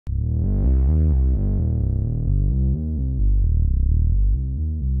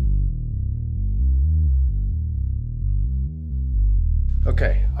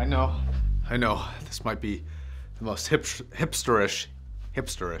Okay, I know, this might be the most hipsterish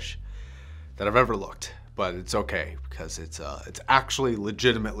that I've ever looked, but it's okay because it's actually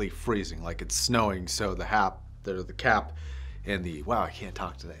legitimately freezing, like it's snowing. So the cap and the, wow, I can't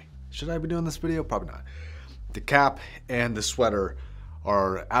talk today. Should I be doing this video? Probably not. The cap and the sweater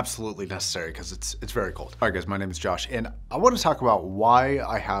are absolutely necessary because it's very cold. All right guys, my name is Josh and I want to talk about why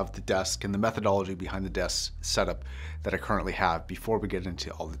I have the desk and the methodology behind the desk setup that I currently have before we get into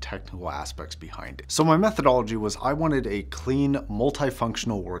all the technical aspects behind it. So my methodology was I wanted a clean,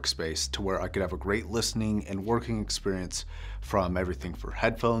 multifunctional workspace to where I could have a great listening and working experience from everything for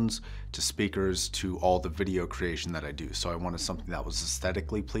headphones to speakers to all the video creation that I do. So I wanted something that was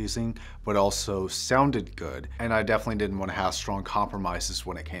aesthetically pleasing, but also sounded good. And I definitely didn't want to have strong compromises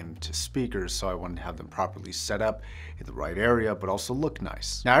when it came to speakers. So I wanted to have them properly set up in the right area, but also look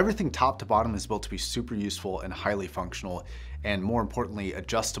nice. Now everything top to bottom is built to be super useful and highly functional, and more importantly,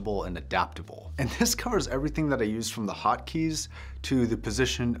 adjustable and adaptable. And this covers everything that I use from the hotkeys to the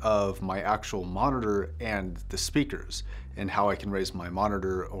position of my actual monitor and the speakers, and how I can raise my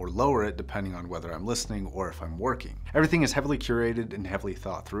monitor or lower it depending on whether I'm listening or if I'm working. Everything is heavily curated and heavily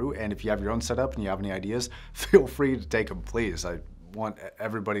thought through, and if you have your own setup and you have any ideas, feel free to take them, please. I want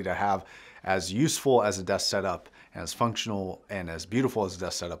everybody to have as useful as a desk setup, as functional and as beautiful as a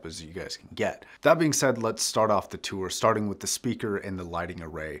desk setup as you guys can get. That being said, let's start off the tour, starting with the speaker and the lighting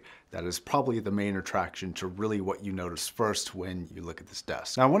array. That is probably the main attraction to really what you notice first when you look at this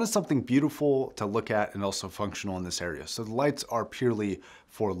desk. Now I wanted something beautiful to look at and also functional in this area. So the lights are purely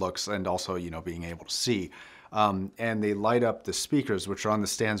for looks and also, being able to see. And they light up the speakers, which are on the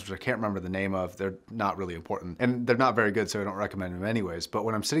stands, which I can't remember the name of. They're not really important and they're not very good, so I don't recommend them anyways. But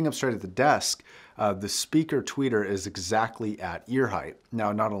when I'm sitting up straight at the desk, the speaker tweeter is exactly at ear height.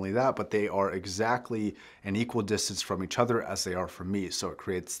 Now, not only that, but they are exactly an equal distance from each other as they are from me. So it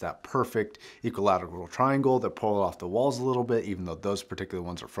creates that perfect equilateral triangle that pull off the walls a little bit, even though those particular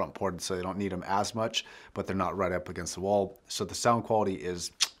ones are front ported, so they don't need them as much, but they're not right up against the wall. So the sound quality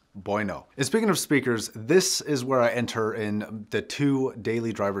is bueno. And speaking of speakers, this is where I enter in the two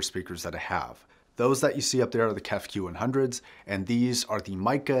daily driver speakers that I have. Those that you see up there are the KEF Q100s, and these are the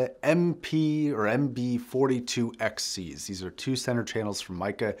Mica MP or MB42XCs. These are two center channels from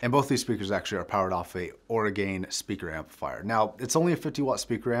Mica, and both these speakers actually are powered off a Orgain speaker amplifier. Now, it's only a 50-watt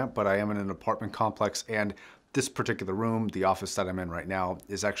speaker amp, but I am in an apartment complex, and this particular room, the office that I'm in right now,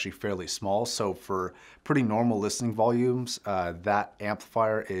 is actually fairly small. So for pretty normal listening volumes, that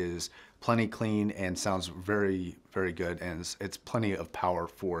amplifier is plenty clean and sounds very, very good. And it's plenty of power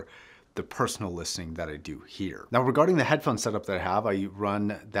for the personal listening that I do here. Now, regarding the headphone setup that I have, I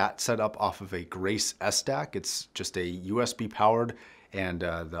run that setup off of a Grace S-DAC. It's just a USB powered, and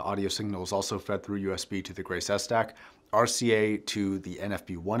the audio signal is also fed through USB to the Grace S-DAC. RCA to the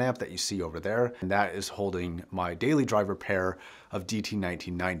NFB1 amp that you see over there, and that is holding my daily driver pair of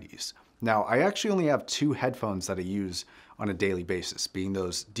DT1990s. Now, I actually only have two headphones that I use on a daily basis, being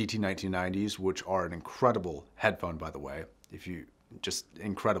those DT1990s, which are an incredible headphone, by the way. Just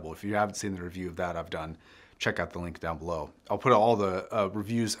incredible. If you haven't seen the review of that I've done, check out the link down below. I'll put all the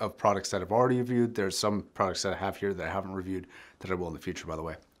reviews of products that I've already reviewed. There's some products that I have here that I haven't reviewed that I will in the future, by the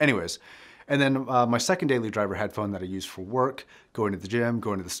way. Anyways, and then my second daily driver headphone that I use for work, going to the gym,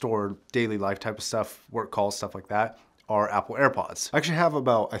 going to the store, daily life type of stuff, work calls, stuff like that, are Apple AirPods. I actually have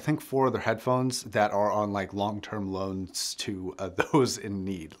about, I think, 4 other headphones that are on like long-term loans to those in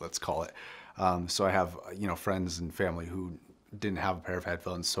need, let's call it. So I have, friends and family who didn't have a pair of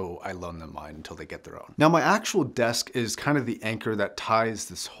headphones, so I loan them mine until they get their own. Now, my actual desk is kind of the anchor that ties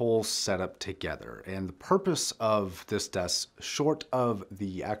this whole setup together. And the purpose of this desk, short of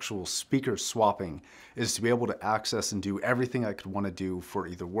the actual speaker swapping, is to be able to access and do everything I could want to do for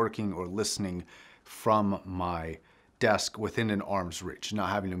either working or listening from my desk within an arm's reach, not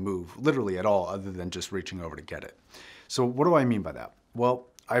having to move literally at all other than just reaching over to get it. So what do I mean by that? Well,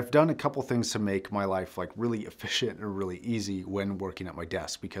 I've done a couple things to make my life like really efficient and really easy when working at my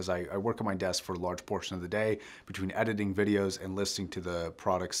desk, because I work at my desk for a large portion of the day between editing videos and listening to the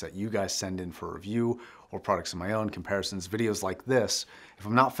products that you guys send in for review, or products of my own, comparisons, videos like this. If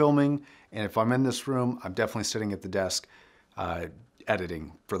I'm not filming and if I'm in this room, I'm definitely sitting at the desk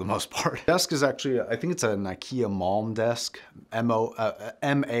editing for the most part. Desk is actually, I think it's an IKEA Malm desk,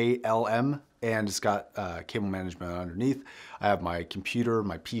 M-A-L-M. And it's got cable management underneath. I have my computer,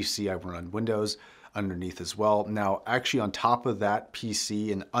 my PC, I run Windows underneath as well. Now, actually on top of that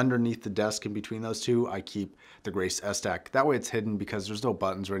PC and underneath the desk in between those two, I keep the Grace S-DAC. That way it's hidden because there's no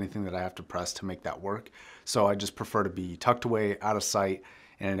buttons or anything that I have to press to make that work. So I just prefer to be tucked away, out of sight,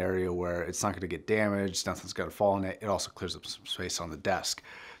 in an area where it's not going to get damaged, nothing's going to fall in it. It also clears up some space on the desk.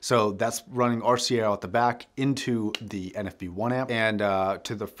 So that's running RCA out the back into the NFB1 amp. And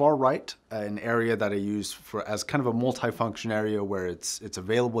to the far right, an area that I use for as kind of a multi-function area where it's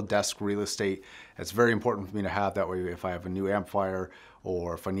available desk real estate. It's very important for me to have that way if I have a new amplifier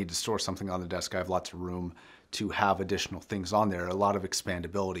or if I need to store something on the desk, I have lots of room to have additional things on there, a lot of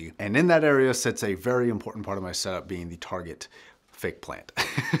expandability. And in that area sits a very important part of my setup being the target fake plant.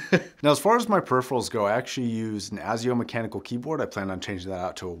 Now, as far as my peripherals go, I actually use an ASIO mechanical keyboard. I plan on changing that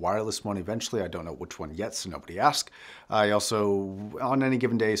out to a wireless one eventually. I don't know which one yet, so nobody ask. I also, on any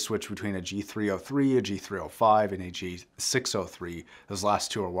given day, switch between a G303, a G305, and a G603. Those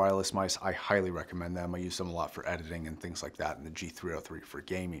last two are wireless mice. I highly recommend them. I use them a lot for editing and things like that, and the G303 for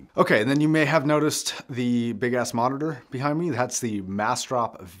gaming. Okay, and then you may have noticed the big ass monitor behind me. That's the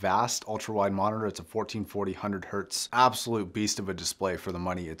Massdrop Vast ultra wide monitor. It's a 1440 100 hertz, absolute beast of a display for the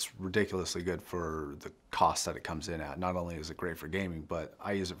money. It's ridiculously good for the cost that it comes in at. Not only is it great for gaming, but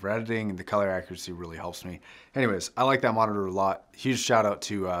I use it for editing and the color accuracy really helps me. Anyways, I like that monitor a lot. Huge shout out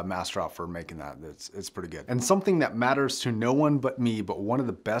to Massdrop for making that. It's pretty good. And something that matters to no one but me, but one of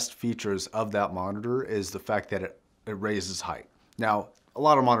the best features of that monitor is the fact that it raises height. Now, a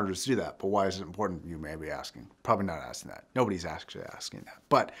lot of monitors do that, but why is it important, you may be asking? Probably not asking that. Nobody's actually asking that.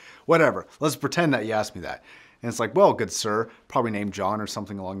 But whatever, let's pretend that you asked me that. And it's like, well, good sir, probably named John or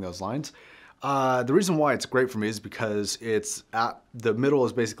something along those lines. The reason why it's great for me is because it's at the middle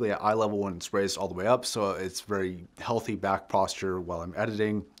is basically at eye level when it's raised all the way up. So it's very healthy back posture while I'm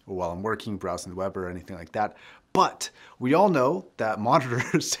editing or while I'm working, browsing the web or anything like that. But we all know that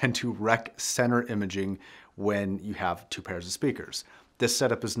monitors tend to wreck center imaging when you have two pairs of speakers. This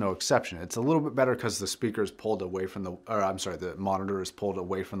setup is no exception. It's a little bit better because the speaker is pulled away from the monitor is pulled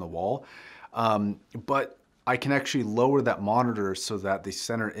away from the wall. But I can actually lower that monitor so that the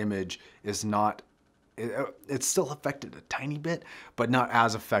center image is not, it's still affected a tiny bit, but not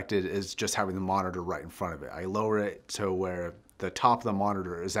as affected as just having the monitor right in front of it. I lower it to where the top of the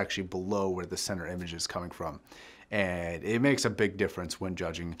monitor is actually below where the center image is coming from. And it makes a big difference when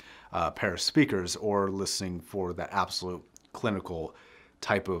judging a pair of speakers or listening for that absolute clinical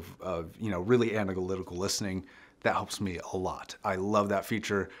type of really analytical listening. That helps me a lot. I love that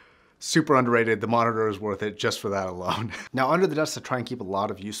feature. Super underrated. The monitor is worth it just for that alone. Now, under the desk, I try and keep a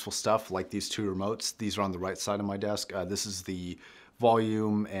lot of useful stuff like these two remotes. These are on the right side of my desk. This is the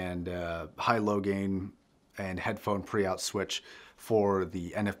volume and high-low gain and headphone pre-out switch for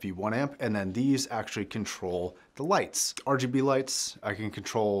the NFB1 amp. And then these actually control the lights. RGB lights, I can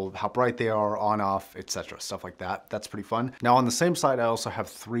control how bright they are, on, off, etc. Stuff like that. That's pretty fun. Now, on the same side, I also have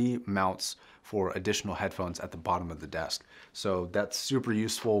 3 mounts for additional headphones at the bottom of the desk. So that's super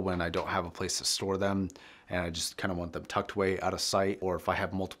useful when I don't have a place to store them and I just kind of want them tucked away out of sight, or if I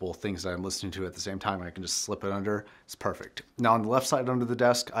have multiple things that I'm listening to at the same time, I can just slip it under. It's perfect. Now on the left side under the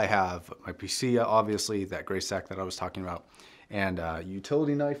desk, I have my PC, obviously, that gray sack that I was talking about, and a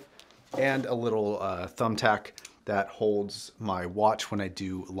utility knife and a little thumbtack that holds my watch when I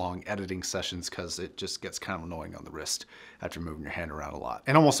do long editing sessions because it just gets kind of annoying on the wrist after moving your hand around a lot.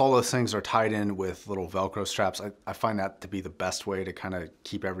 And almost all those things are tied in with little Velcro straps. I find that to be the best way to kind of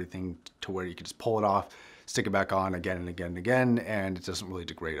keep everything to where you can just pull it off, stick it back on again and again and again, and it doesn't really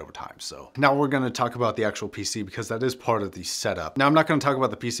degrade over time. So now we're going to talk about the actual PC because that is part of the setup. Now I'm not going to talk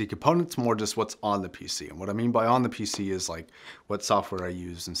about the PC components, more just what's on the PC. And what I mean by on the PC is like what software I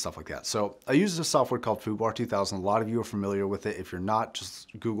use and stuff like that. So I use a software called Foobar 2000. A lot of you are familiar with it. If you're not, just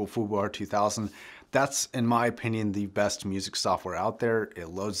Google Foobar 2000. That's, in my opinion, the best music software out there. It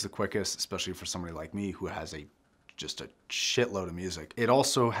loads the quickest, especially for somebody like me who has just a shitload of music. It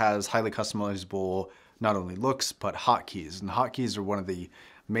also has highly customizable not only looks, but hotkeys. And hotkeys are one of the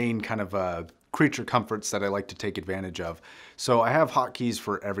main kind of creature comforts that I like to take advantage of. So I have hotkeys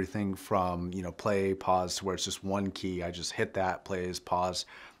for everything from, play, pause, to where it's just one key. I just hit that, plays, pause.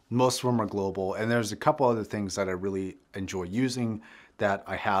 Most of them are global. And there's a couple other things that I really enjoy using that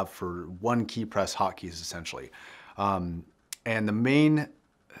I have for one key press hotkeys, essentially. And the main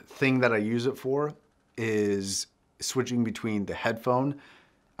thing that I use it for is switching between the headphone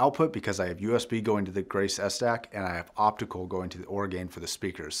output, because I have USB going to the Grace S-Stack and I have optical going to the Orgain for the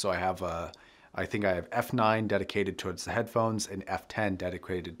speakers. So I have I think I have F9 dedicated towards the headphones and F10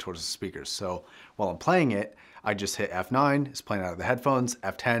 dedicated towards the speakers. So while I'm playing it, I just hit F9, it's playing out of the headphones,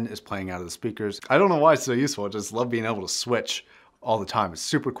 F10 is playing out of the speakers. I don't know why it's so useful, I just love being able to switch all the time. It's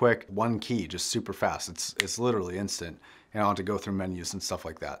super quick, one key, just super fast. It's literally instant. And I don't have to go through menus and stuff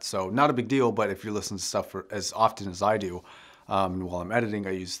like that. So not a big deal, but if you're listening to stuff as often as I do, while I'm editing,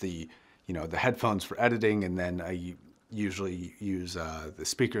 I use the headphones for editing, and then usually use the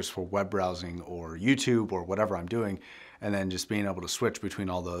speakers for web browsing or YouTube or whatever I'm doing, and then just being able to switch between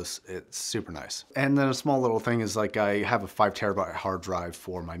all those, it's super nice. And then a small little thing is like I have a 5 terabyte hard drive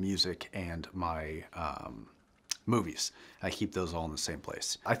for my music and my movies. I keep those all in the same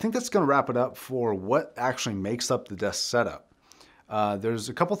place. I think that's gonna wrap it up for what actually makes up the desk setup. There's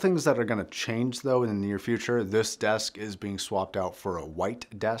a couple things that are gonna change though in the near future. This desk is being swapped out for a white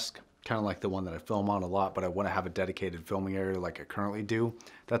desk, kind of like the one that I film on a lot, but I want to have a dedicated filming area like I currently do.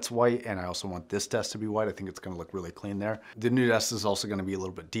 That's white, and I also want this desk to be white. I think it's going to look really clean there. The new desk is also going to be a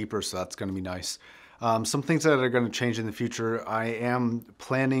little bit deeper, so that's going to be nice. Some things that are going to change in the future. I am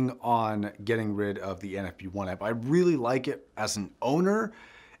planning on getting rid of the NFB1 amp. I really like it as an owner.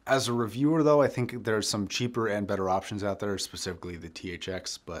 As a reviewer though, I think there's some cheaper and better options out there, specifically the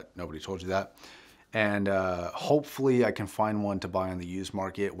THX, but nobody told you that. And hopefully I can find one to buy on the used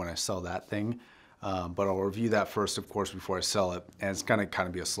market when I sell that thing. But I'll review that first, of course, before I sell it. And it's gonna kind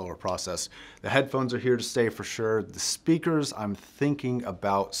of be a slower process. The headphones are here to stay for sure. The speakers, I'm thinking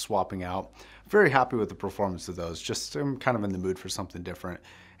about swapping out. Very happy with the performance of those. Just I'm kind of in the mood for something different.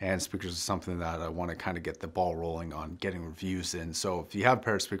 And speakers is something that I want to kind of get the ball rolling on getting reviews in. So if you have a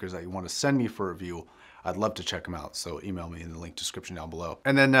pair of speakers that you want to send me for review, I'd love to check them out. So email me in the link description down below.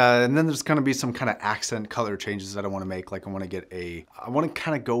 And then there's going to be some kind of accent color changes that I want to make. Like I want to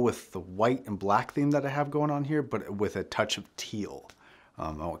kind of go with the white and black theme that I have going on here, but with a touch of teal. I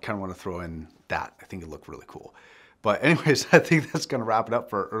kind of want to throw in that. I think it looked really cool. But anyways, I think that's going to wrap it up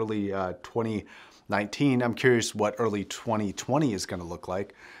for early 2019. I'm curious what early 2020 is going to look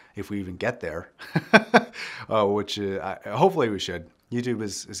like if we even get there, which hopefully we should. YouTube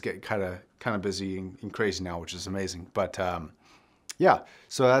is getting kind of busy and crazy now, which is amazing. But yeah,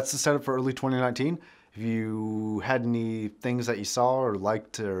 so that's the setup for early 2019. If you had any things that you saw or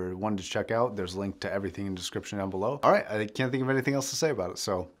liked or wanted to check out, there's a link to everything in the description down below. All right, I can't think of anything else to say about it.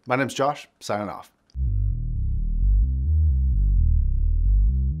 So my name's Josh, signing off.